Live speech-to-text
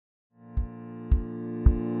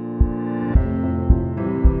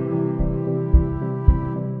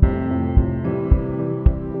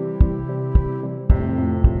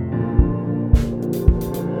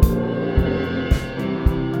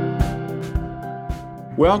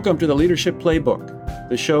Welcome to the Leadership Playbook,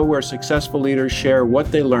 the show where successful leaders share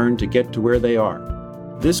what they learned to get to where they are.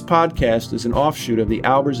 This podcast is an offshoot of the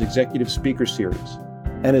Albers Executive Speaker Series.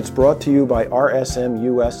 And it's brought to you by RSM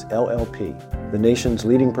US LLP, the nation's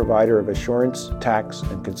leading provider of assurance, tax,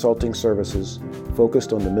 and consulting services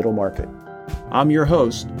focused on the middle market. I'm your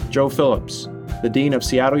host, Joe Phillips, the Dean of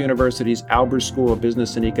Seattle University's Albers School of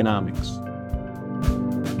Business and Economics.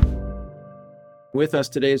 With us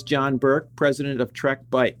today is John Burke, president of Trek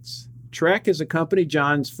Bikes. Trek is a company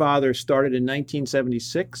John's father started in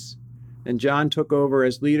 1976, and John took over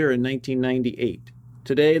as leader in 1998.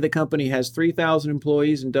 Today, the company has 3,000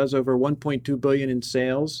 employees and does over $1.2 billion in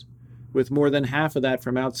sales, with more than half of that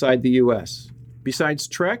from outside the U.S. Besides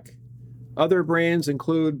Trek, other brands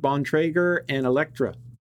include Bontrager and Electra.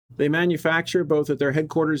 They manufacture both at their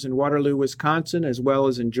headquarters in Waterloo, Wisconsin, as well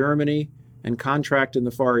as in Germany, and contract in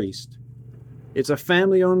the Far East. It's a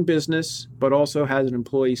family-owned business, but also has an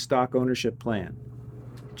employee stock ownership plan.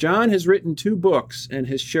 John has written 2 books and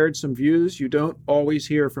has shared some views you don't always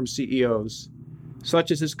hear from CEOs, such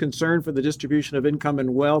as his concern for the distribution of income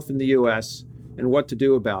and wealth in the U.S. and what to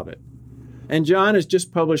do about it. And John has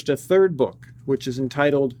just published a 3rd book, which is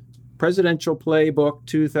entitled Presidential Playbook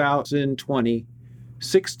 2020,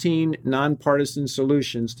 16 Nonpartisan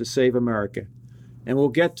Solutions to Save America. And we'll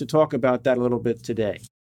get to talk about that a little bit today.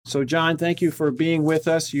 So, John, thank you for being with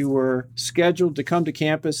us. You were scheduled to come to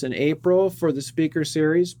campus in April for the speaker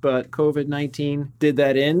series, but COVID-19 did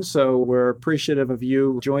that in, so we're appreciative of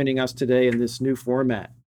you joining us today in this new format.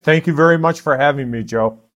 Thank you very much for having me,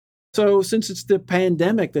 Joe. So, since it's the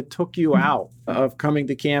pandemic that took you out of coming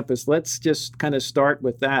to campus, let's just kind of start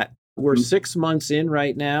with that. We're 6 months in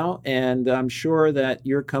right now, and I'm sure that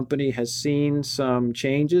your company has seen some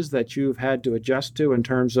changes that you've had to adjust to in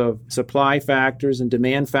terms of supply factors and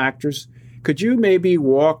demand factors. Could you maybe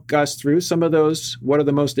walk us through some of those? What are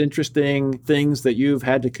the most interesting things that you've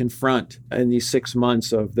had to confront in these 6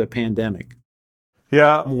 months of the pandemic?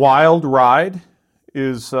 Yeah, wild ride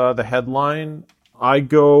is the headline. I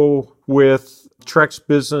go with Trek's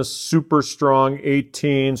business super strong,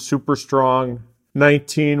 18, super strong,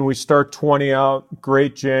 19, we start 20 out,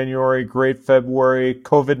 great January, great February.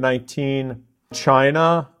 COVID-19,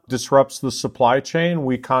 China disrupts the supply chain.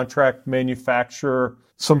 We contract manufacture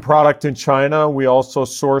some product in China. We also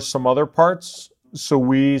source some other parts. So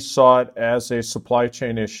we saw it as a supply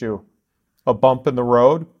chain issue, a bump in the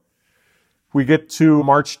road. We get to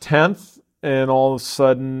March 10th, and all of a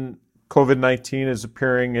sudden, COVID-19 is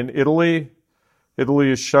appearing in Italy.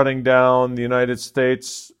 Italy is shutting down. The United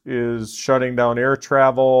States is shutting down air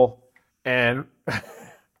travel. And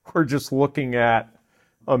we're just looking at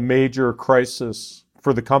a major crisis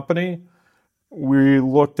for the company. We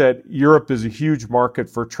looked at Europe as a huge market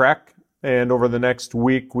for Trek. And over the next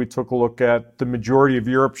week, we took a look at the majority of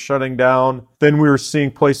Europe shutting down. Then we were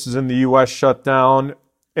seeing places in the U.S. shut down.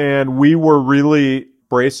 And we were really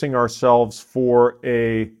bracing ourselves for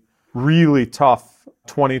a really tough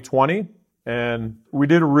 2020. And we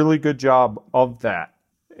did a really good job of that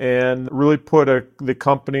and really put the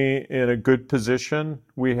company in a good position.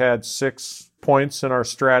 We had 6 points in our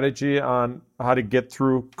strategy on how to get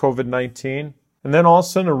through COVID-19. And then all of a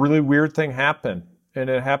sudden, a really weird thing happened. And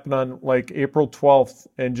it happened on like April 12th.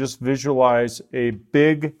 And just visualize a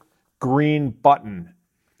big green button.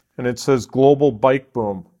 And it says Global Bike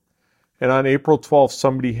Boom. And on April 12th,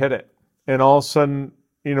 somebody hit it. And all of a sudden,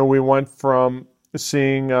 we went from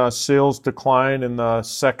seeing sales decline in the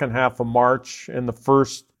second half of March and the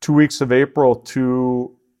first 2 weeks of April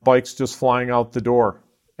to bikes just flying out the door.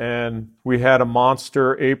 And we had a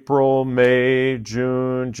monster April, May,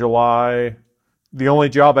 June, July. The only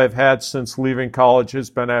job I've had since leaving college has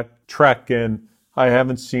been at Trek, and I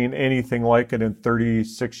haven't seen anything like it in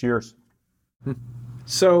 36 years.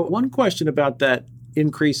 So one question about that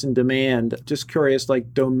increase in demand, just curious,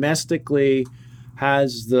 like domestically,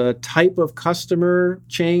 has the type of customer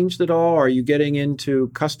changed at all? Are you getting into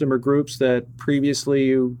customer groups that previously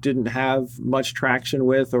you didn't have much traction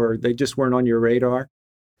with, or they just weren't on your radar?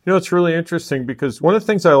 It's really interesting because one of the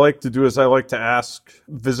things I like to do is I like to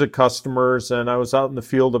visit customers. And I was out in the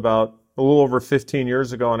field about a little over 15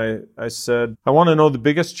 years ago, and I said, I want to know the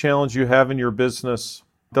biggest challenge you have in your business.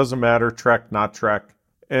 Doesn't matter, Trek, not Trek.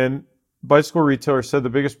 And bicycle retailer said the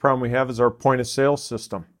biggest problem we have is our point of sale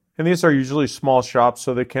system. And these are usually small shops,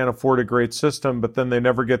 so they can't afford a great system, but then they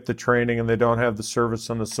never get the training and they don't have the service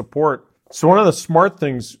and the support. So one of the smart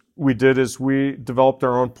things we did is we developed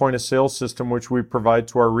our own point of sale system, which we provide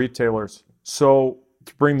to our retailers. So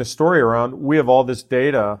to bring the story around, we have all this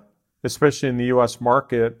data, especially in the U.S.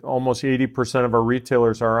 market. Almost 80% of our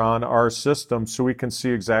retailers are on our system, so we can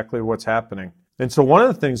see exactly what's happening. And so one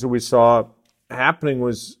of the things that we saw happening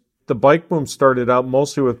was the bike boom started out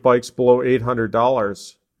mostly with bikes below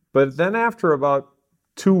 $800. But then after about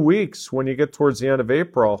 2 weeks, when you get towards the end of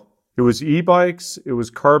April, it was e-bikes, it was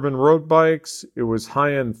carbon road bikes, it was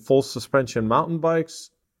high-end full suspension mountain bikes.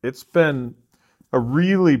 It's been a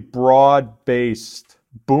really broad-based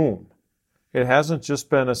boom. It hasn't just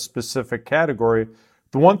been a specific category.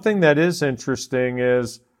 The one thing that is interesting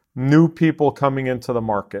is new people coming into the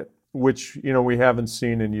market, which, we haven't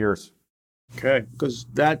seen in years. Okay. Because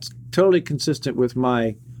that's totally consistent with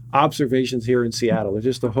my observations here in Seattle. There's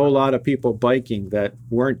just a whole lot of people biking that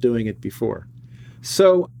weren't doing it before.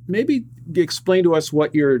 So maybe explain to us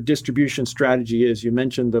what your distribution strategy is. You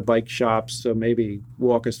mentioned the bike shops, so maybe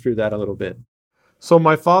walk us through that a little bit. So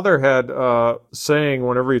my father had saying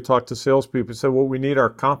whenever he talked to salespeople, he said, well, we need our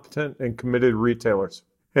competent and committed retailers.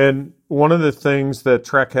 And one of the things that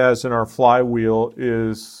Trek has in our flywheel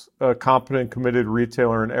is a competent, committed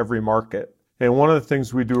retailer in every market. And one of the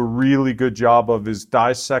things we do a really good job of is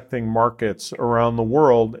dissecting markets around the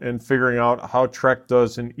world and figuring out how Trek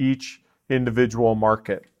does in each individual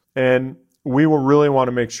market. And we will really want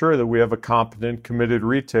to make sure that we have a competent, committed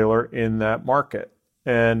retailer in that market.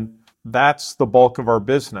 And that's the bulk of our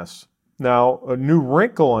business. Now, a new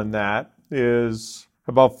wrinkle in that is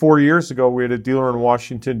about 4 years ago, we had a dealer in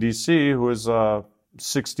Washington, D.C., who was a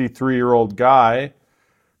 63-year-old guy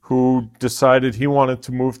who decided he wanted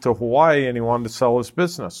to move to Hawaii and he wanted to sell his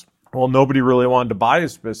business. Well, nobody really wanted to buy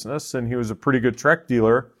his business, and he was a pretty good Trek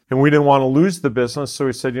dealer, and we didn't want to lose the business, so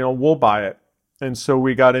we said, we'll buy it. And so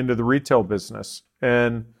we got into the retail business.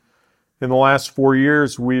 And in the last 4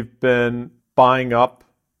 years, we've been buying up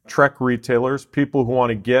Trek retailers, people who want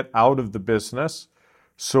to get out of the business.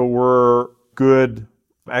 So we're good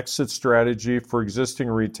exit strategy for existing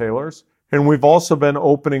retailers. And we've also been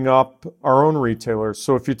opening up our own retailers.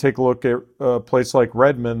 So if you take a look at a place like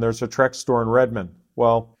Redmond, there's a Trek store in Redmond.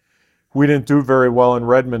 Well, we didn't do very well in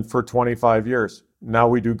Redmond for 25 years. Now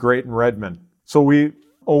we do great in Redmond. So we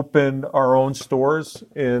opened our own stores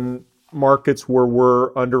in markets where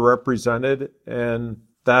we're underrepresented, and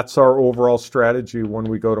that's our overall strategy when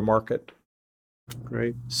we go to market.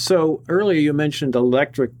 Great. So earlier you mentioned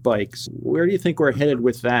electric bikes. Where do you think we're headed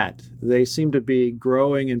with that? They seem to be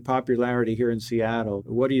growing in popularity here in Seattle.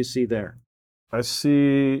 What do you see there? I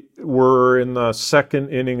see we're in the second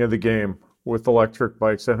inning of the game with electric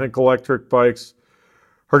bikes. I think electric bikes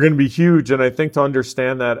are going to be huge. And I think to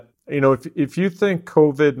understand that, if you think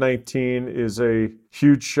COVID-19 is a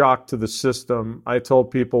huge shock to the system, I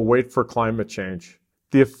told people, wait for climate change.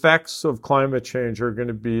 The effects of climate change are going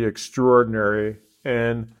to be extraordinary.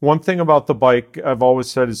 And one thing about the bike, I've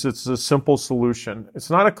always said, is it's a simple solution. It's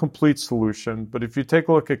not a complete solution, but if you take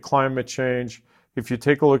a look at climate change, if you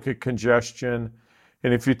take a look at congestion,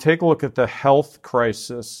 and if you take a look at the health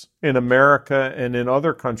crisis in America and in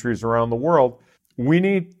other countries around the world, we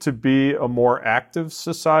need to be a more active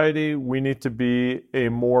society. We need to be a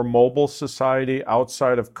more mobile society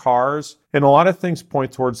outside of cars. And a lot of things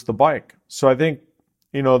point towards the bike. So I think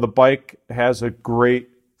the bike has a great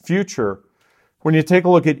future. When you take a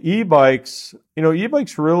look at e-bikes,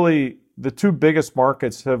 e-bikes really, the two biggest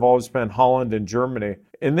markets have always been Holland and Germany.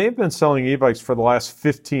 And they've been selling e-bikes for the last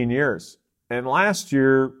 15 years. And last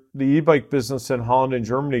year, the e-bike business in Holland and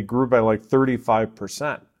Germany grew by like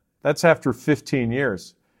 35%. That's after 15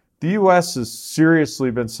 years. The U.S. has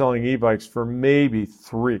seriously been selling e-bikes for maybe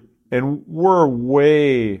 3. And we're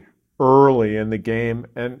way early in the game.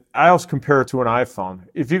 And I always compare it to an iPhone.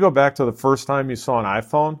 If you go back to the first time you saw an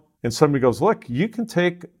iPhone and somebody goes, look, you can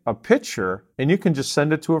take a picture and you can just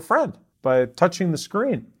send it to a friend by touching the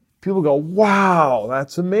screen. People go, wow,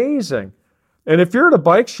 that's amazing. And if you're at a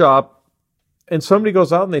bike shop and somebody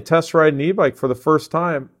goes out and they test ride an e-bike for the first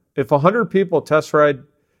time, if 100 people test ride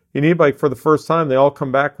an e-bike for the first time, they all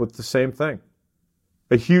come back with the same thing,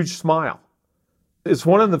 a huge smile. It's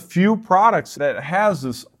one of the few products that has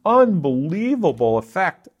this unbelievable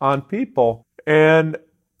effect on people. And,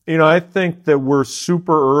 I think that we're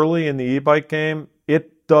super early in the e-bike game.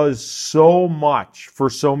 It does so much for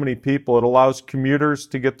so many people. It allows commuters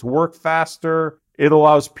to get to work faster. It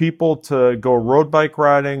allows people to go road bike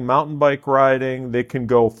riding, mountain bike riding. They can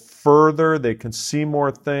go further. They can see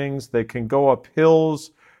more things. They can go up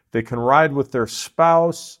hills. They can ride with their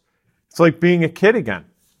spouse. It's like being a kid again.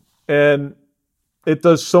 And it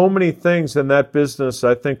does so many things, and that business,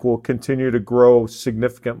 I think, will continue to grow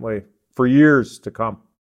significantly for years to come.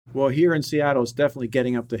 Well, here in Seattle, it's definitely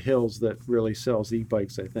getting up the hills that really sells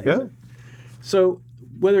e-bikes, I think. Yeah. So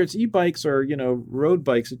whether it's e-bikes or, road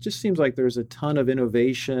bikes, it just seems like there's a ton of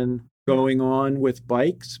innovation going on with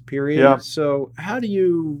bikes, period. Yeah. So how do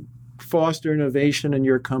you foster innovation in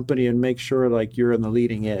your company and make sure like you're on the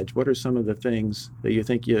leading edge? What are some of the things that you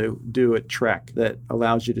think you do at Trek that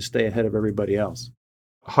allows you to stay ahead of everybody else?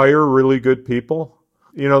 Hire really good people.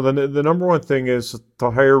 The number one thing is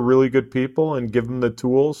to hire really good people and give them the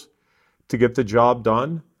tools to get the job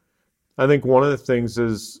done. I think one of the things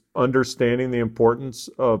is understanding the importance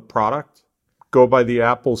of product. Go by the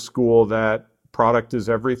Apple school that product is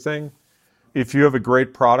everything. If you have a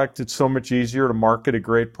great product, it's so much easier to market a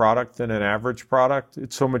great product than an average product.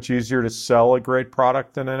 It's so much easier to sell a great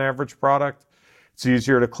product than an average product. It's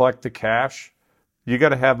easier to collect the cash. You got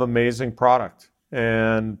to have amazing product.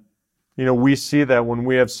 And, we see that when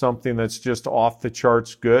we have something that's just off the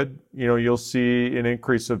charts good, you'll see an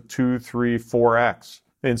increase of 2, 3, 4x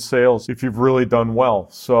in sales if you've really done well.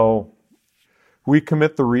 So we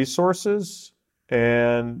commit the resources,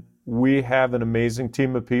 and we have an amazing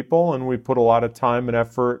team of people, and we put a lot of time and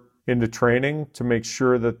effort into training to make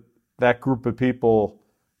sure that that group of people,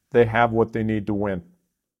 they have what they need to win.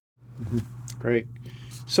 Mm-hmm. Great.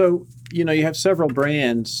 So, you have several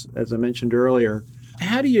brands, as I mentioned earlier.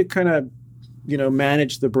 How do you kind of,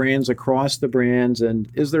 manage the brands across the brands? And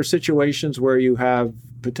is there situations where you have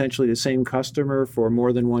potentially the same customer for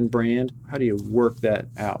more than one brand? How do you work that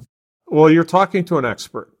out? Well, you're talking to an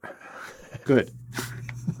expert. Good.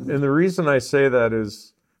 And the reason I say that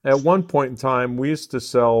is at one point in time, we used to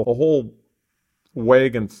sell a whole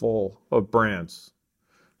wagon full of brands.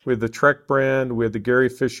 We had the Trek brand, we had the Gary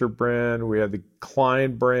Fisher brand, we had the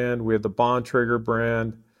Klein brand, we had the Bontrager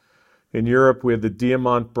brand. In Europe, we had the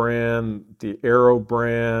Diamant brand, the Aero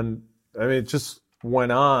brand. I mean, it just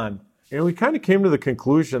went on. And we kind of came to the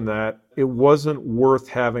conclusion that it wasn't worth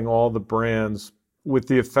having all the brands with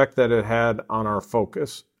the effect that it had on our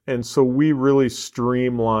focus. And so we really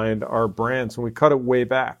streamlined our brands, and we cut it way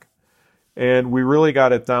back. And we really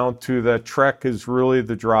got it down to that Trek is really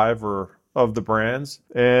the driver of the brands.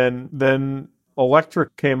 And then Electra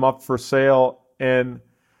came up for sale, and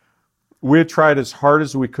we had tried as hard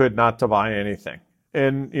as we could not to buy anything.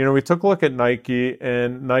 And, we took a look at Nike,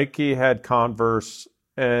 and Nike had Converse,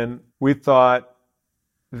 and we thought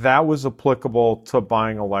that was applicable to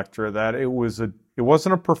buying Electra, that it wasn't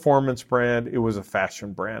a performance brand, it was a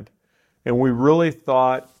fashion brand. And we really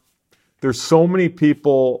thought there's so many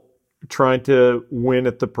people trying to win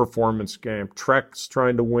at the performance game. Trek's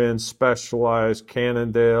trying to win, Specialized,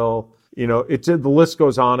 Cannondale. The list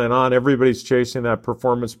goes on and on. Everybody's chasing that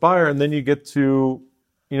performance buyer. And then you get to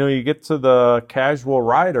the casual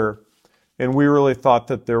rider. And we really thought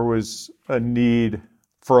that there was a need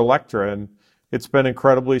for Electra, and it's been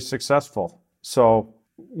incredibly successful. So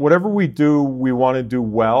whatever we do, we want to do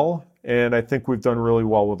well. And I think we've done really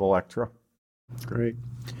well with Electra. Great.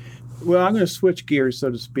 Well, I'm going to switch gears,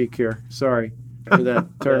 so to speak here. Sorry for that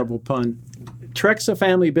terrible pun. Trek's a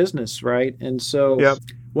family business, right? And so yep.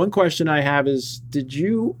 One question I have is, did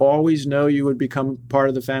you always know you would become part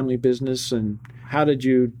of the family business? And how did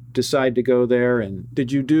you decide to go there? And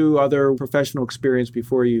did you do other professional experience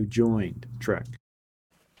before you joined Trek?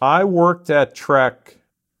 I worked at Trek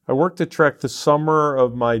the summer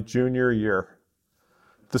of my junior year.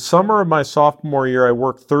 The summer of my sophomore year, I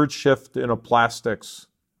worked third shift in a plastics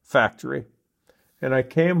factory. And I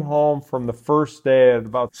came home from the first day at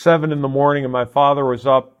about 7 in the morning, and my father was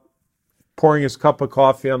up pouring his cup of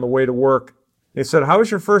coffee on the way to work. He said, "How was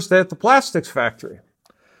your first day at the plastics factory?"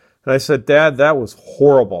 And I said, "Dad, that was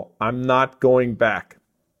horrible. I'm not going back."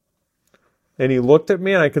 And he looked at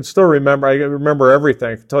me, and I can still remember. I remember everything.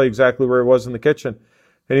 I can tell you exactly where he was in the kitchen.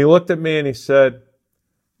 And he looked at me and he said,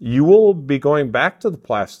 "You will be going back to the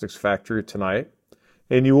plastics factory tonight,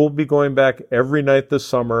 and you will be going back every night this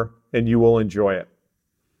summer, and you will enjoy it."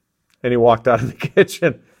 And he walked out of the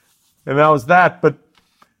kitchen. And that was that. But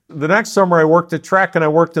the next summer I worked at Trek, and I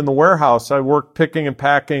worked in the warehouse. I worked picking and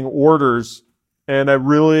packing orders, and I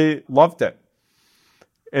really loved it.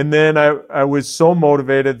 And then I was so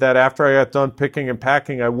motivated that after I got done picking and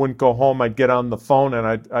packing, I wouldn't go home. I'd get on the phone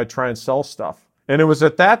and I'd try and sell stuff. And it was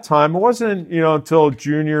at that time, it wasn't, until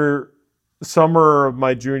summer of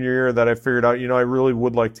my junior year that I figured out, I really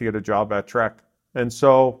would like to get a job at Trek. And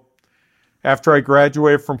so after I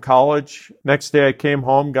graduated from college, next day I came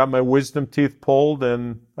home, got my wisdom teeth pulled,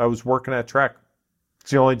 and I was working at Trek. It's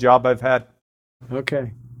the only job I've had.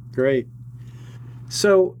 Okay, great.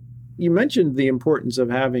 So you mentioned the importance of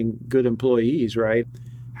having good employees, right?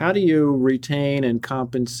 How do you retain and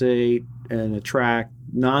compensate and attract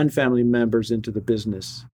non-family members into the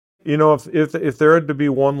business? If there had to be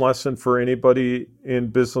one lesson for anybody in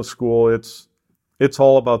business school, it's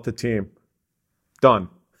all about the team. Done.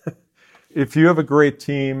 If you have a great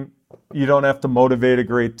team, you don't have to motivate a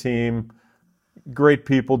great team. great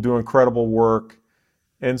people do incredible work.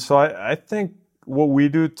 And so I think what we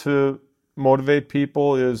do to motivate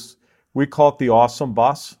people is we call it the awesome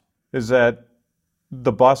bus, is that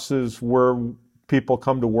the bus is where people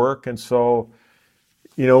come to work. And so,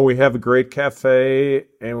 we have a great cafe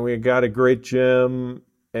and we got a great gym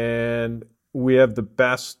and we have the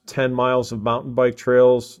best 10 miles of mountain bike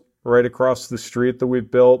trails right across the street that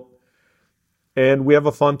we've built. And we have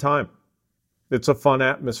a fun time. It's a fun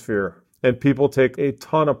atmosphere. And people take a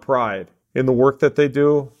ton of pride in the work that they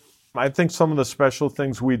do. I think some of the special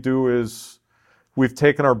things we do is we've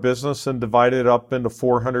taken our business and divided it up into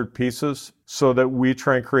 400 pieces so that we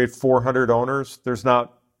try and create 400 owners. There's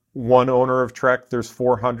not one owner of Trek, there's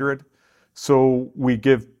 400. So we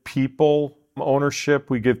give people ownership,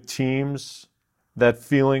 we give teams that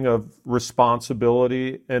feeling of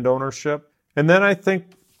responsibility and ownership. And then I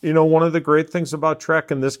think, one of the great things about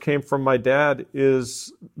Trek, and this came from my dad,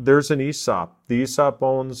 is there's an ESOP. The ESOP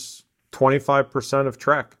owns 25% of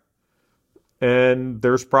Trek. And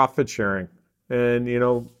there's profit sharing. And,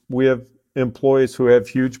 we have employees who have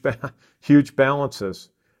huge balances.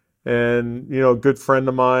 And, a good friend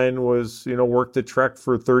of mine was, worked at Trek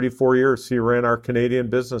for 34 years. He ran our Canadian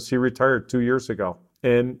business. He retired 2 years ago.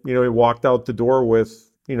 And, he walked out the door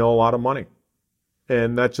with, a lot of money.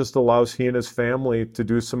 And that just allows he and his family to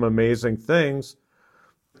do some amazing things.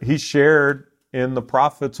 He shared in the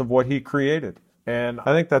profits of what he created. And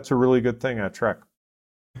I think that's a really good thing at Trek.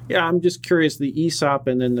 Yeah, I'm just curious, the ESOP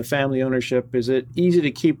and then the family ownership, is it easy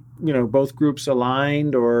to keep, both groups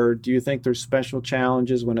aligned, or do you think there's special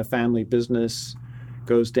challenges when a family business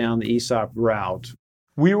goes down the ESOP route?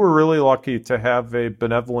 We were really lucky to have a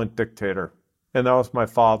benevolent dictator, and that was my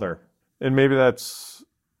father. And maybe that's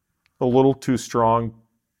a little too strong,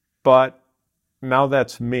 but now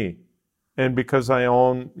that's me. And because I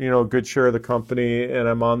own, a good share of the company and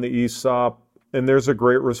I'm on the ESOP, and there's a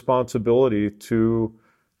great responsibility to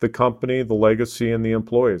the company, the legacy, and the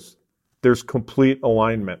employees. There's complete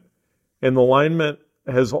alignment. And the alignment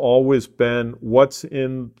has always been what's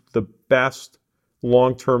in the best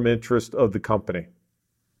long-term interest of the company.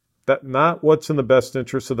 That not what's in the best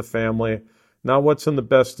interest of the family, not what's in the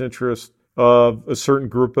best interest of a certain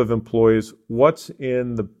group of employees, what's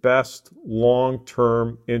in the best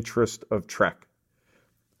long-term interest of Trek.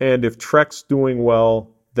 And if Trek's doing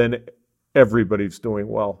well, then everybody's doing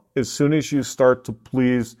well. As soon as you start to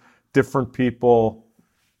please different people,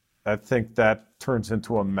 I think that turns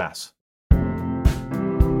into a mess.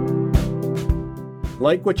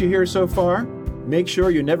 Like what you hear so far? Make sure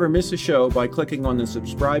you never miss a show by clicking on the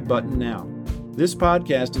subscribe button now. This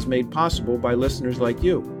podcast is made possible by listeners like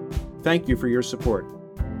you. Thank you for your support.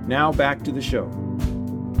 Now back to the show.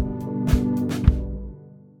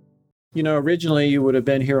 Originally you would have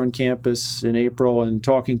been here on campus in April and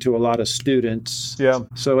talking to a lot of students. Yeah.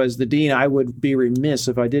 So as the dean, I would be remiss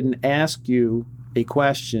if I didn't ask you a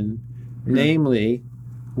question, namely,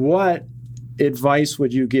 what advice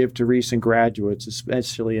would you give to recent graduates,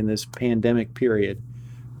 especially in this pandemic period?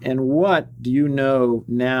 And what do you know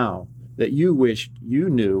now that you wished you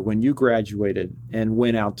knew when you graduated and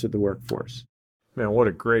went out to the workforce? Man, what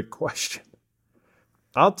a great question.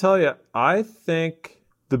 I'll tell you, I think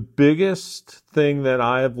the biggest thing that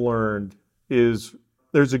I have learned is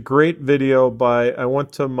there's a great video I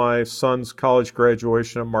went to my son's college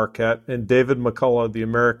graduation at Marquette, and David McCullough, the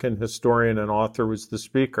American historian and author, was the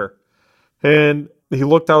speaker. And he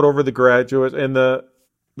looked out over the graduates, and the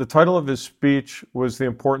title of his speech was The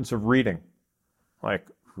Importance of Reading. Like,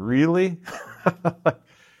 really?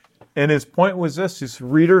 And his point was this,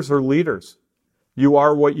 readers are leaders. You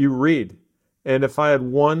are what you read. And if I had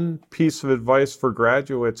one piece of advice for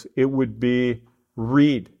graduates, it would be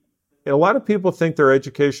read. And a lot of people think their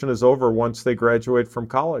education is over once they graduate from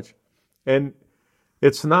college. And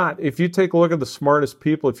it's not. If you take a look at the smartest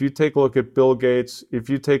people, if you take a look at Bill Gates, if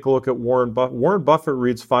you take a look at Warren Buffett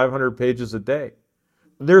reads 500 pages a day.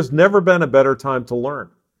 There's never been a better time to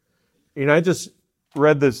learn. I just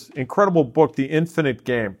read this incredible book, The Infinite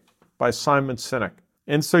Game, by Simon Sinek.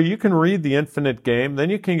 And so you can read The Infinite Game, then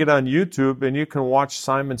you can get on YouTube and you can watch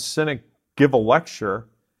Simon Sinek give a lecture.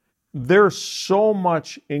 There's so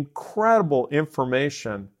much incredible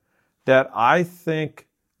information that I think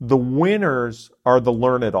the winners are the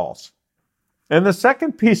learn-it-alls. And the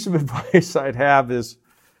second piece of advice I'd have is,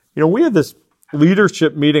 we have this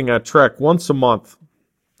leadership meeting at Trek once a month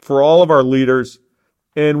for all of our leaders,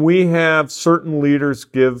 and we have certain leaders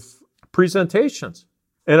give presentations.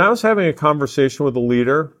 And I was having a conversation with a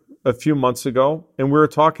leader a few months ago, and we were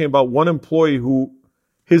talking about one employee who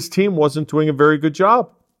his team wasn't doing a very good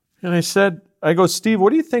job. And I go, Steve,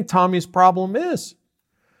 what do you think Tommy's problem is?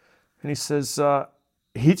 And he says,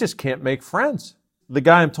 he just can't make friends. The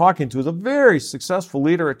guy I'm talking to is a very successful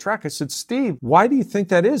leader at Trek. I said, Steve, why do you think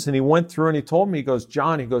that is? And he went through and he told me, he goes,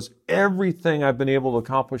 John, he goes, everything I've been able to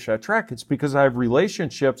accomplish at Trek, it's because I have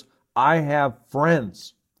relationships. I have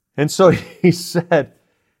friends. And so he said,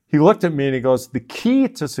 he looked at me and he goes, the key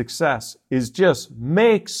to success is just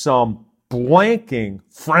make some blanking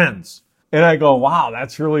friends. And I go, wow,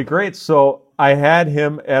 that's really great. So I had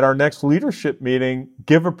him at our next leadership meeting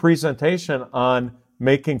give a presentation on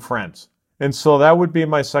making friends. And so that would be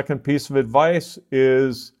my second piece of advice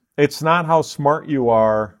is it's not how smart you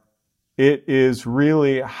are. It is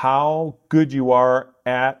really how good you are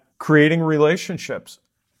at creating relationships.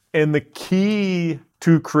 And the key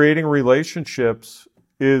to creating relationships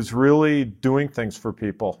is really doing things for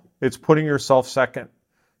people. It's putting yourself second.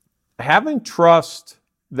 Having trust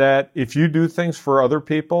that if you do things for other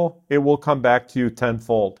people, it will come back to you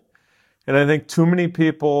tenfold. And I think too many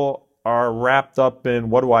people are wrapped up in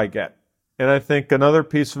what do I get? And I think another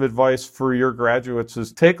piece of advice for your graduates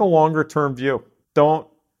is take a longer term view. Don't,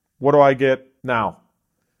 what do I get now?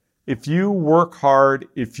 If you work hard,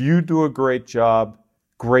 if you do a great job,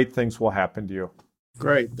 great things will happen to you.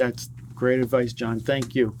 Great. That's great advice, John.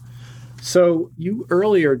 Thank you. So you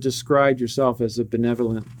earlier described yourself as a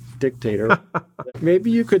benevolent dictator.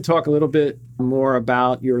 Maybe you could talk a little bit more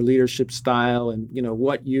about your leadership style and,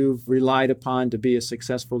 what you've relied upon to be a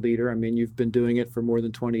successful leader. I mean, you've been doing it for more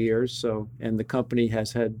than 20 years. And the company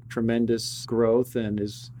has had tremendous growth and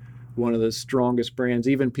is one of the strongest brands.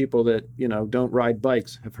 Even people that, don't ride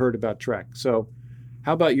bikes have heard about Trek. So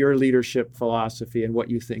how about your leadership philosophy and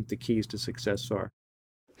what you think the keys to success are?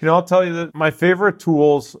 I'll tell you that my favorite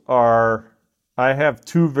tools are, I have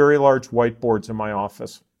two very large whiteboards in my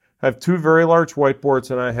office. I have two very large whiteboards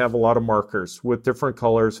and I have a lot of markers with different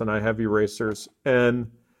colors and I have erasers. And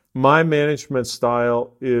my management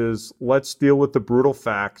style is let's deal with the brutal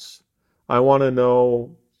facts. I want to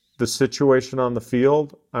know the situation on the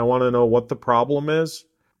field. I want to know what the problem is.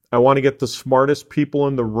 I want to get the smartest people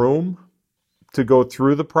in the room to go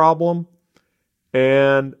through the problem.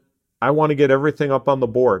 And I want to get everything up on the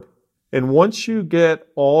board. And once you get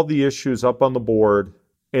all the issues up on the board,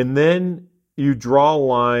 and then you draw a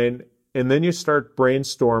line, and then you start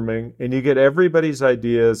brainstorming, and you get everybody's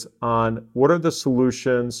ideas on what are the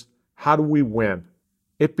solutions, how do we win?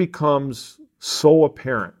 It becomes so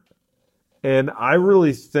apparent. And I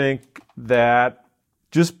really think that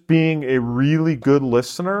just being a really good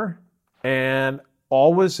listener and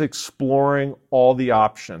always exploring all the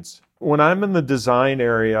options. When I'm in the design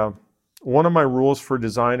area, one of my rules for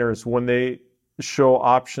designers when they show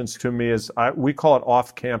options to me is we call it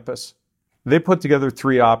off campus. They put together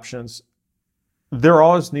 3 options. There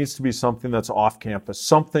always needs to be something that's off campus,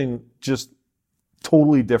 something just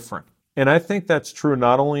totally different. And I think that's true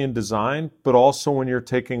not only in design, but also when you're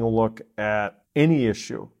taking a look at any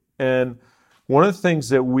issue. And one of the things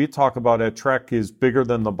that we talk about at Trek is bigger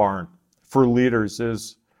than the barn for leaders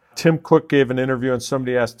is Tim Cook gave an interview and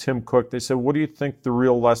somebody asked Tim Cook, they said, what do you think the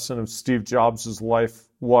real lesson of Steve Jobs' life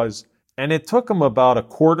was? And it took him about a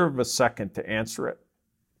quarter of a second to answer it.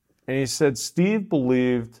 And he said, Steve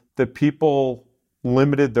believed that people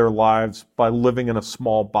limited their lives by living in a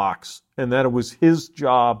small box and that it was his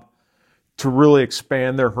job to really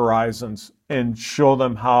expand their horizons and show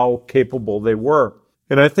them how capable they were.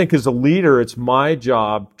 And I think as a leader, it's my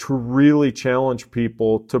job to really challenge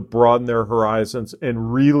people to broaden their horizons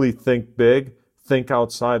and really think big, think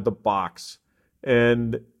outside the box.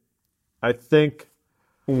 And I think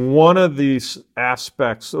one of these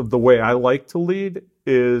aspects of the way I like to lead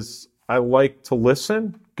is I like to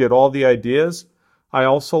listen, get all the ideas. I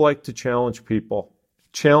also like to challenge people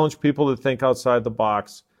to think outside the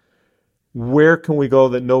box. Where can we go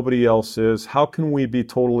that nobody else is? How can we be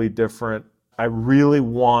totally different? I really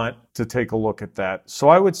want to take a look at that. So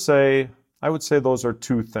I would say those are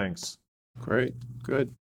 2 things. Great.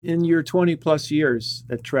 Good. In your 20 plus years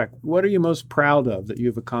at Trek, what are you most proud of that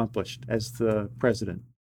you've accomplished as the president?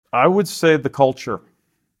 I would say the culture.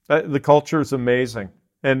 The culture is amazing.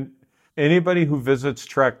 And anybody who visits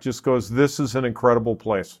Trek just goes, this is an incredible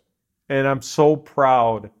place. And I'm so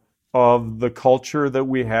proud of the culture that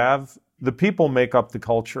we have. The people make up the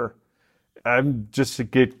culture. I'm just to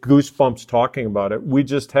get goosebumps talking about it. We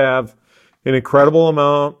just have an incredible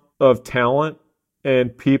amount of talent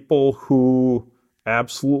and people who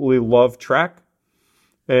absolutely love Trek.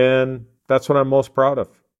 And that's what I'm most proud of.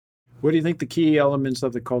 What do you think the key elements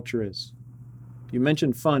of the culture is? You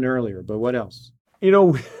mentioned fun earlier, but what else?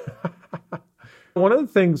 One of the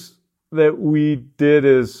things that we did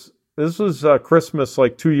is, this was Christmas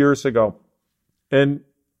like 2 years ago. And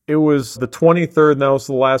it was the 23rd, and that was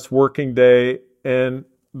the last working day, and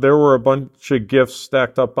there were a bunch of gifts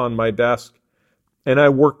stacked up on my desk, and I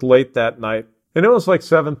worked late that night. And it was like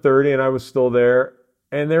 7:30, and I was still there,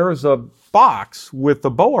 and there was a box with a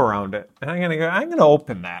bow around it. And I'm going to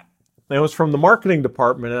open that. And it was from the marketing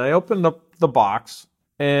department, and I opened up the box,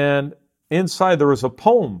 and inside there was a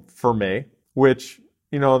poem for me, which,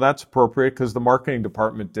 that's appropriate because the marketing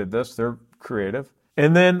department did this. They're creative.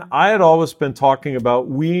 And then I had always been talking about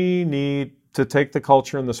we need to take the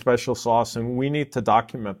culture and the special sauce, and we need to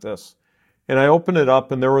document this. And I opened it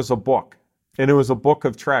up, and there was a book. And it was a book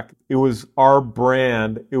of Trek. It was our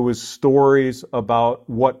brand. It was stories about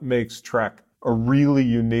what makes Trek a really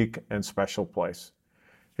unique and special place.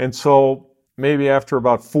 And so maybe after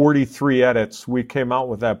about 43 edits, we came out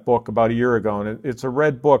with that book about a year ago. And it's a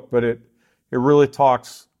red book, but it really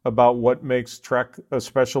talks about what makes Trek a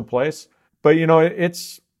special place. But,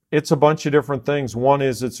 it's a bunch of different things. One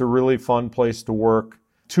is it's a really fun place to work.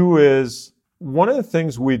 Two is one of the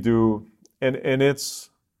things we do, and it's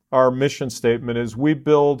our mission statement, is we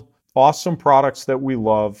build awesome products that we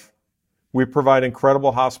love. We provide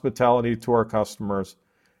incredible hospitality to our customers,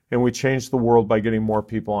 and we change the world by getting more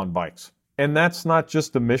people on bikes. And that's not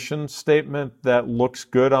just a mission statement that looks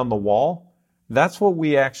good on the wall. That's what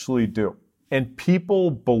we actually do. And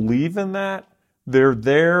people believe in that. They're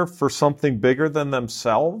there for something bigger than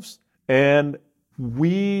themselves. And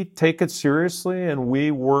we take it seriously, and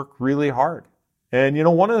we work really hard. And,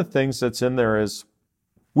 one of the things that's in there is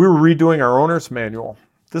we were redoing our owner's manual.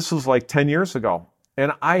 This was like 10 years ago.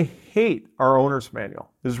 And I hate our owner's manual.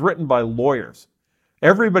 It's written by lawyers.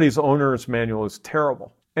 Everybody's owner's manual is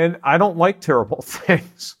terrible. And I don't like terrible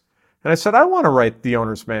things. And I said, I want to write the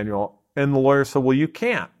owner's manual. And the lawyer said, well, you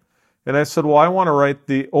can't. And I said, well, I want to write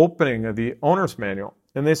the opening of the owner's manual.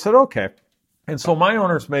 And they said, okay. And so my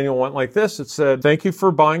owner's manual went like this. It said, thank you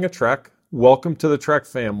for buying a Trek. Welcome to the Trek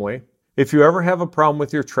family. If you ever have a problem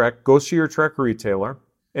with your Trek, go see your Trek retailer.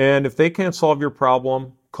 And if they can't solve your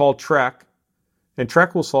problem, call Trek, and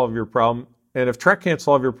Trek will solve your problem. And if Trek can't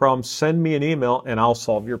solve your problem, send me an email, and I'll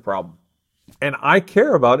solve your problem. And I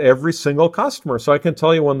care about every single customer, so I can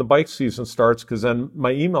tell you when the bike season starts, because then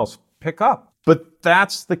my emails pick up. But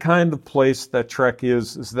that's the kind of place that Trek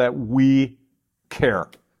is that we care.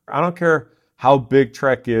 I don't care how big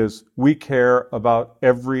Trek is. We care about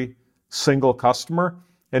every single customer.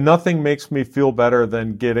 And nothing makes me feel better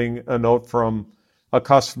than getting a note from a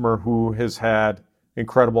customer who has had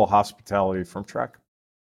incredible hospitality from Trek.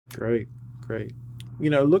 Great.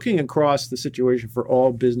 Looking across the situation for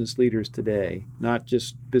all business leaders today, not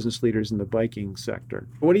just business leaders in the biking sector,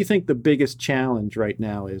 what do you think the biggest challenge right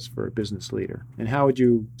now is for a business leader? And how would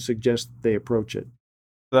you suggest they approach it?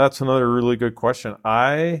 That's another really good question.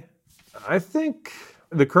 I think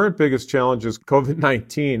the current biggest challenge is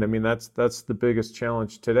COVID-19. I mean, that's the biggest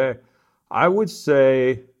challenge today. I would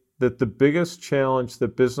say that the biggest challenge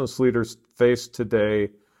that business leaders face today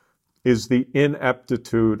is the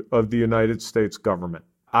ineptitude of the United States government.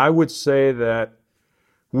 I would say that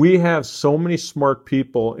we have so many smart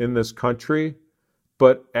people in this country,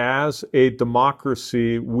 but as a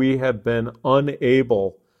democracy, we have been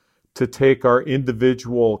unable to take our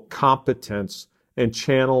individual competence and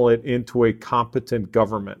channel it into a competent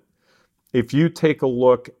government. If you take a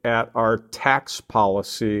look at our tax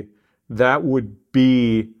policy, that would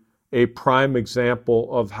be a prime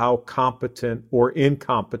example of how competent or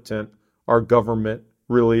incompetent our government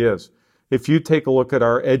really is. If you take a look at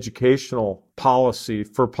our educational policy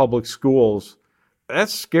for public schools,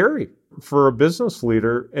 that's scary for a business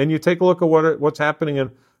leader. And you take a look at what's happening in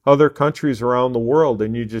other countries around the world,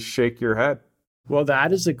 and you just shake your head. Well,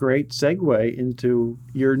 that is a great segue into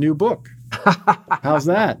your new book. How's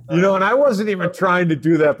that? And I wasn't even trying to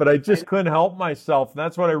do that, but I just couldn't help myself.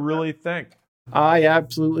 That's what I really think. I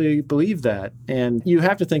absolutely believe that. And you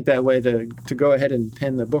have to think that way to go ahead and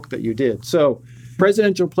pen the book that you did. So,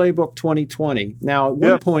 Presidential Playbook 2020. Now, at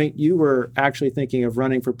one point, you were actually thinking of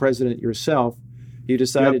running for president yourself. You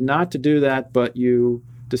decided not to do that, but you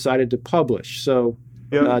decided to publish. So,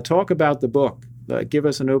 talk about the book. Give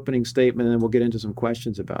us an opening statement, and then we'll get into some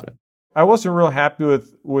questions about it. I wasn't real happy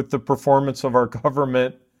with the performance of our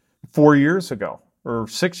government 4 years ago or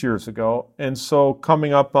 6 years ago. And so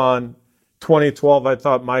coming up on 2012, I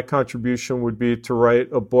thought my contribution would be to write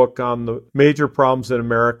a book on the major problems in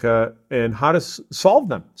America and how to solve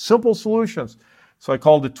them. Simple solutions. So I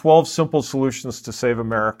called it 12 Simple Solutions to Save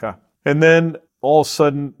America. And then all of a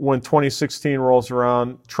sudden, when 2016 rolls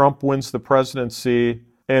around, Trump wins the presidency.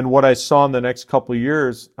 And what I saw in the next couple of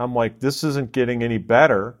years, I'm like, this isn't getting any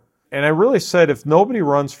better. And I really said, if nobody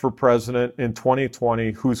runs for president in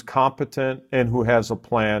 2020 who's competent and who has a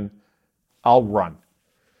plan, I'll run.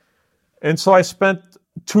 And so I spent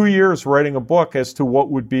 2 years writing a book as to what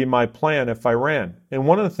would be my plan if I ran. And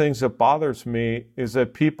one of the things that bothers me is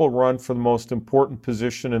that people run for the most important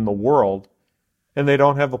position in the world and they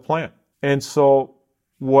don't have a plan. And so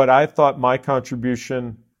what I thought my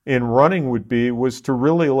contribution in running would be was to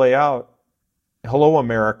really lay out, hello,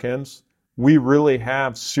 Americans, we really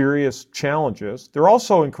have serious challenges. There are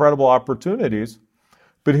also incredible opportunities,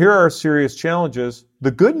 but here are serious challenges.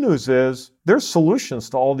 The good news is there's solutions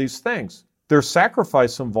to all these things. There's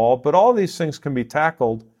sacrifice involved, but all these things can be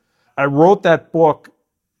tackled. I wrote that book.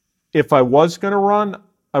 If I was going to run,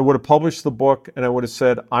 I would have published the book and I would have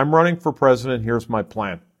said, I'm running for president, here's my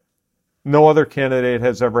plan. No other candidate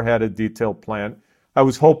has ever had a detailed plan. I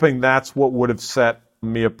was hoping that's what would have set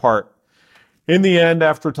me apart. In the end,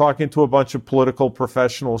 after talking to a bunch of political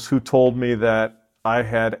professionals who told me that I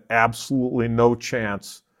had absolutely no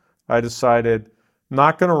chance, I decided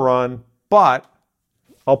not going to run, but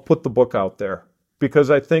I'll put the book out there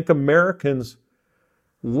because I think Americans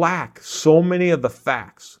lack so many of the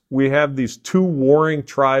facts. We have these two warring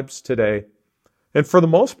tribes today, and for the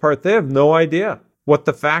most part, they have no idea what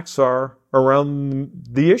the facts are around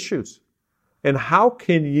the issues. And how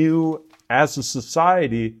can you, as a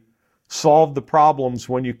society, solve the problems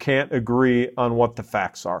when you can't agree on what the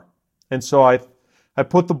facts are? And so I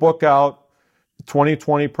put the book out,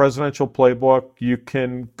 2020 Presidential Playbook. You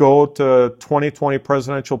can go to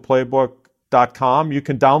 2020presidentialplaybook.com. You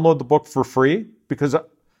can download the book for free because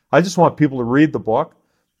I just want people to read the book,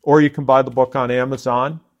 or you can buy the book on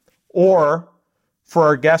Amazon. Or for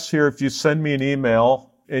our guests here, if you send me an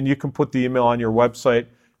email, and you can put the email on your website,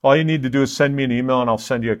 all you need to do is send me an email and I'll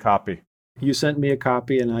send you a copy. You sent me a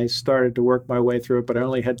copy and I started to work my way through it, but I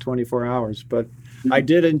only had 24 hours. But I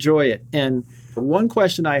did enjoy it. And one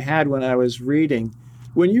question I had when I was reading,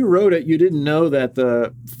 when you wrote it, you didn't know that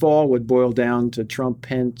the fall would boil down to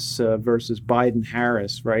Trump-Pence versus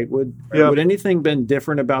Biden-Harris, right? Would anything been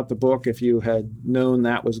different about the book if you had known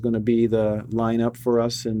that was going to be the lineup for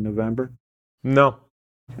us in November? No.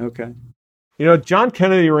 Okay. You know, John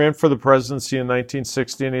Kennedy ran for the presidency in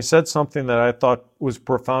 1960, and he said something that I thought was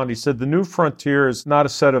profound. He said, the new frontier is not a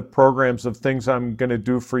set of programs of things I'm going to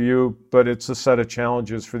do for you, but it's a set of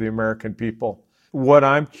challenges for the American people. What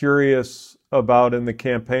I'm curious about in the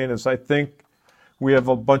campaign is I think we have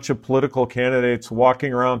a bunch of political candidates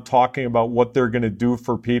walking around talking about what they're going to do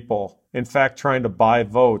for people. In fact, trying to buy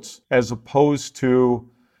votes, as opposed to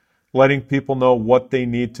letting people know what they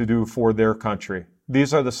need to do for their country.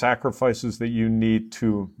 These are the sacrifices that you need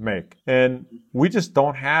to make. And we just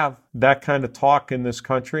don't have that kind of talk in this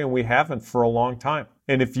country, and we haven't for a long time.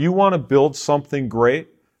 And if you want to build something great,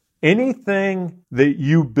 anything that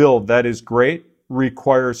you build that is great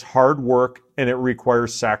requires hard work and it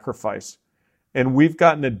requires sacrifice. And we've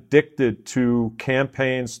gotten addicted to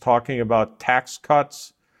campaigns talking about tax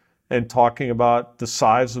cuts and talking about the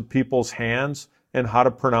size of people's hands and how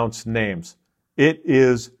to pronounce names. It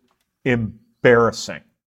is embarrassing.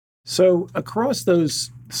 So across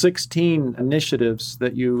those 16 initiatives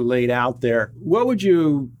that you laid out there, what would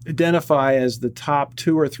you identify as the top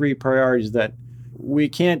 2 or 3 priorities that we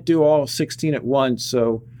can't do all 16 at once?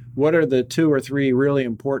 So what are the 2 or 3 really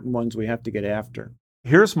important ones we have to get after?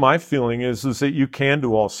 Here's my feeling is that you can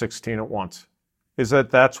do all 16 at once, is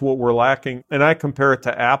that's what we're lacking. And I compare it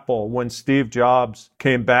to Apple. When Steve Jobs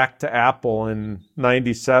came back to Apple in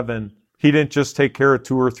 97, he didn't just take care of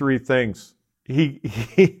 2 or 3 things. He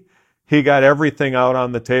got everything out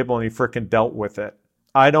on the table and he frickin' dealt with it.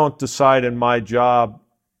 I don't decide in my job,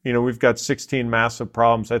 we've got 16 massive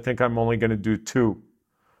problems. I think I'm only going to do 2.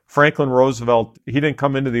 Franklin Roosevelt, he didn't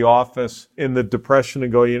come into the office in the Depression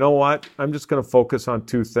and go, you know what, I'm just going to focus on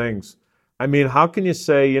 2 things. I mean, how can you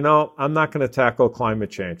say, I'm not going to tackle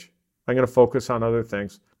climate change. I'm going to focus on other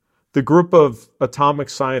things. The group of atomic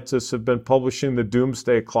scientists have been publishing the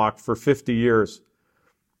doomsday clock for 50 years.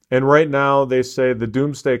 And right now they say the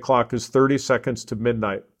doomsday clock is 30 seconds to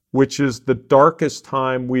midnight, which is the darkest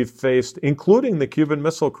time we've faced, including the Cuban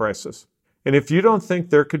Missile Crisis. And if you don't think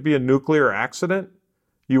there could be a nuclear accident,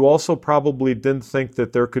 you also probably didn't think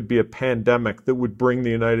that there could be a pandemic that would bring the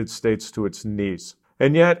United States to its knees.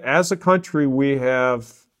 And yet, as a country, we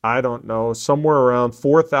have, somewhere around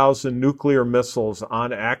 4,000 nuclear missiles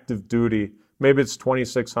on active duty. Maybe it's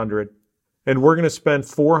 2,600. And we're going to spend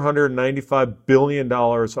 $495 billion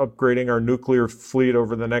upgrading our nuclear fleet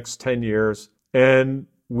over the next 10 years. And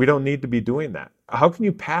we don't need to be doing that. How can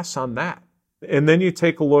you pass on that? And then you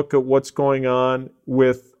take a look at what's going on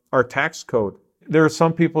with our tax code. There are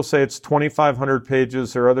some people say it's 2,500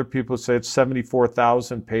 pages. There are other people who say it's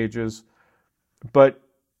 74,000 pages. But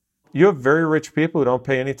you have very rich people who don't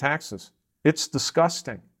pay any taxes. It's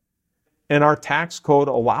disgusting. And our tax code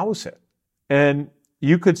allows it. And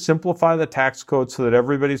you could simplify the tax code so that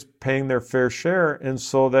everybody's paying their fair share and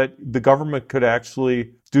so that the government could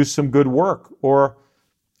actually do some good work. Or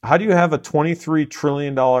how do you have a $23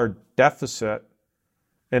 trillion deficit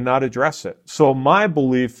and not address it? So my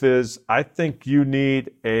belief is I think you need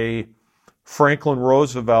a Franklin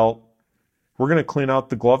Roosevelt, we're going to clean out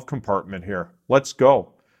the glove compartment here. Let's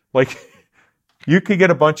go. Like, you could get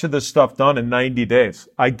a bunch of this stuff done in 90 days.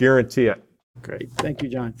 I guarantee it. Great. Thank you,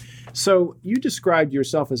 John. So you described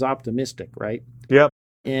yourself as optimistic, right? Yep.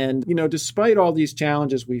 And, despite all these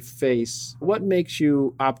challenges we face, what makes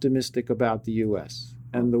you optimistic about the U.S.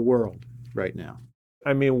 and the world right now?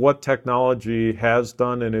 I mean, what technology has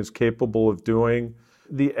done and is capable of doing,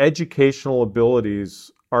 the educational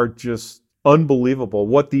abilities are just unbelievable.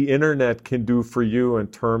 What the internet can do for you in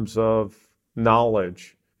terms of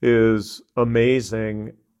knowledge is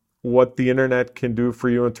amazing. What the internet can do for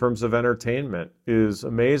you in terms of entertainment is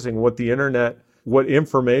amazing. What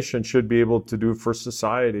information should be able to do for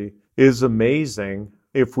society is amazing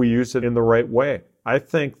if we use it in the right way. I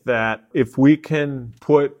think that if we can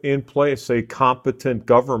put in place a competent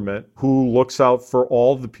government who looks out for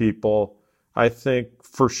all the people, I think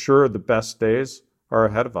for sure the best days are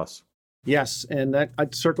ahead of us. Yes, and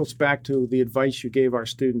that circles back to the advice you gave our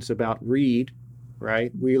students about read,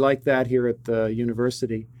 right? We like that here at the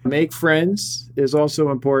university. Make friends is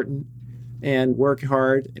also important, and work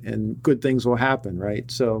hard, and good things will happen,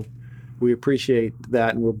 right? So we appreciate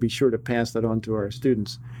that, and we'll be sure to pass that on to our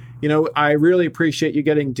students. I really appreciate you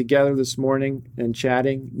getting together this morning and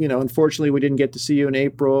chatting. Unfortunately, we didn't get to see you in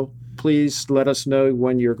April. Please let us know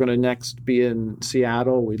when you're going to next be in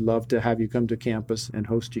Seattle. We'd love to have you come to campus and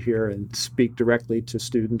host you here and speak directly to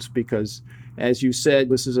students because, as you said,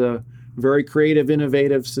 this is a very creative,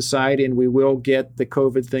 innovative society, and we will get the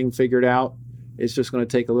COVID thing figured out. It's just going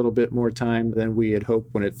to take a little bit more time than we had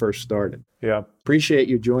hoped when it first started. Yeah. Appreciate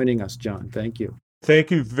you joining us, John. Thank you.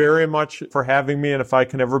 Thank you very much for having me, and if I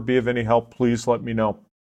can ever be of any help, please let me know.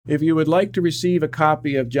 If you would like to receive a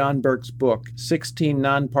copy of John Burke's book, 16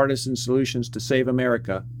 Nonpartisan Solutions to Save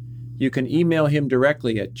America, you can email him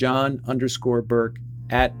directly at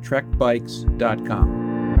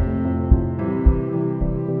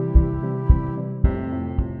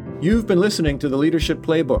john_burke@trekbikes.com. You've been listening to the Leadership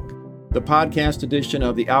Playbook, the podcast edition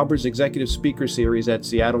of the Albers Executive Speaker Series at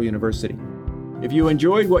Seattle University. If you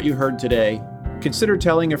enjoyed what you heard today, consider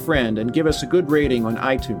telling a friend and give us a good rating on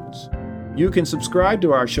iTunes. You can subscribe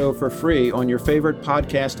to our show for free on your favorite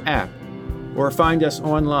podcast app or find us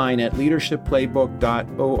online at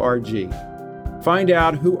leadershipplaybook.org. Find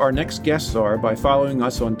out who our next guests are by following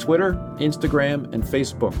us on Twitter, Instagram, and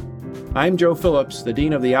Facebook. I'm Joe Phillips, the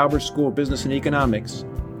Dean of the Albers School of Business and Economics.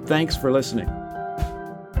 Thanks for listening.